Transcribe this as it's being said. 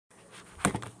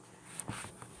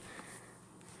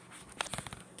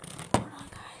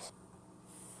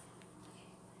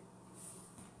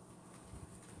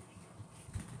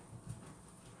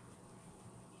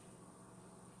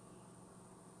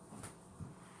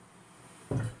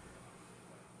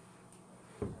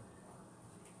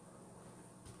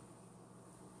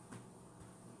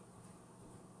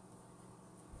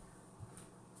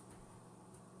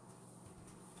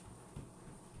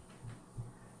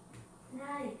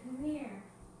Daddy, come here.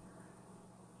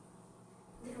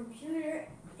 The computer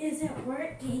isn't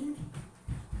working.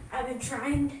 I've been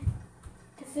trying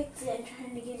to fix it,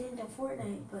 trying to get into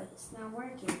Fortnite, but it's not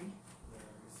working.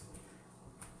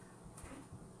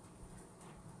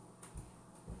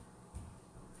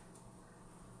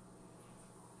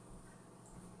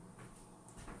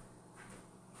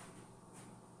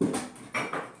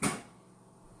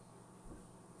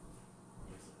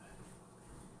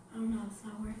 Oh no, it's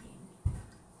not working.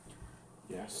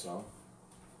 Yeah, so?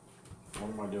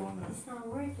 What am I doing then? It's not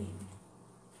working.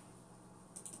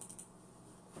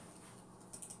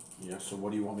 Yeah, so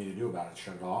what do you want me to do about it?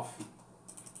 Shut it off?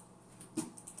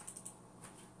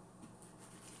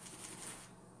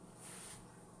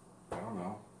 I don't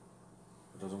know.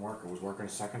 It doesn't work. It was working a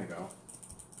second ago.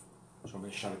 So you want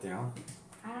me to shut it down?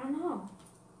 I don't know.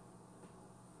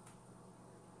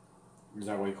 Is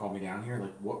that why you called me down here?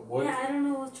 Like, what? Yeah, I don't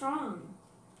know what's wrong.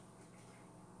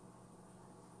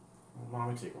 Well,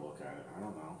 let me take a look at it. I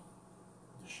don't know.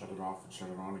 Just shut it off and shut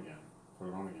it on again. Put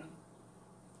it on again.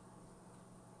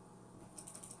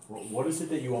 What is it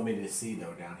that you want me to see,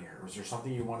 though, down here? Was there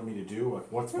something you wanted me to do?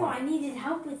 Like, what's No, I needed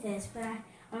help with this, but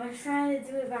I was trying to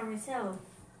do it by myself.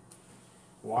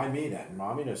 Why me, then?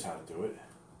 Mommy knows how to do it.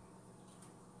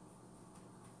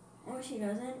 Oh, she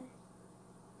doesn't?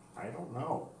 I don't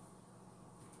know.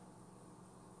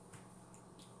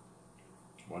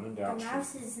 When in doubt, The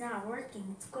mouse is not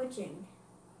working. It's glitching.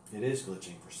 it is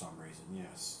glitching for some reason,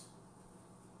 yes.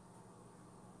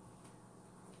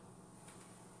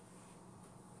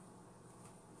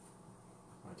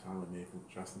 My time with Nathan,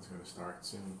 Justin's going to start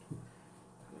soon.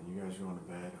 And you guys are going to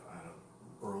bed at an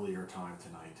earlier time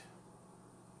tonight.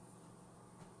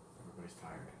 Everybody's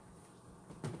tired.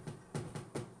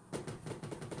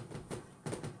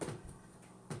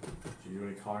 Did you do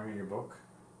any coloring in your book?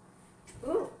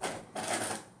 Ooh.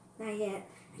 Not yet.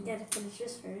 I gotta finish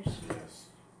this first. Yes.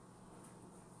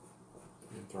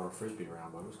 You can throw a frisbee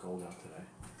around, but it was cold out today.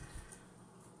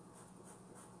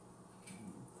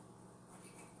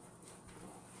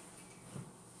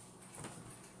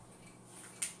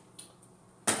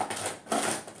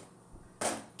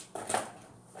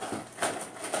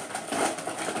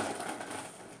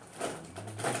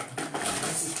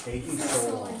 This is taking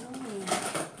so long. Annoying.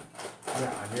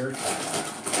 Yeah, I'm irritated.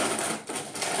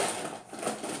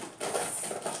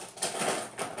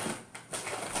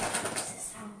 This is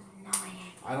so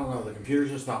annoying. I don't know, the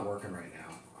computer's just not working right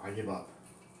now. I give up.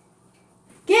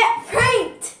 Get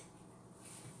pranked!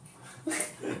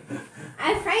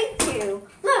 I pranked you.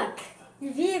 Look,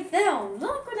 you're being filmed.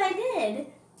 Look what I did.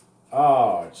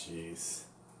 Oh, jeez.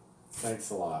 Thanks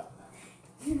a lot.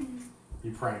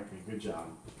 You pranked me. Good job.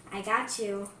 I got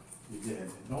you. You did.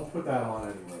 Don't put that on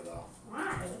anywhere, though.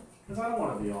 Why? Because I don't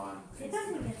want to be on. It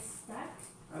doesn't get stuck.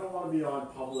 I don't want to be on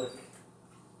public.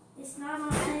 It's not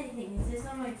on anything. It's just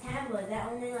on my tablet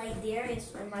that only like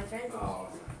Darius and my friends. Oh,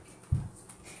 okay.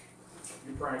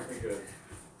 You pranked me good.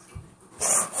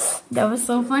 That was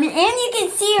so funny. And you can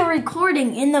see a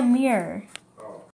recording in the mirror.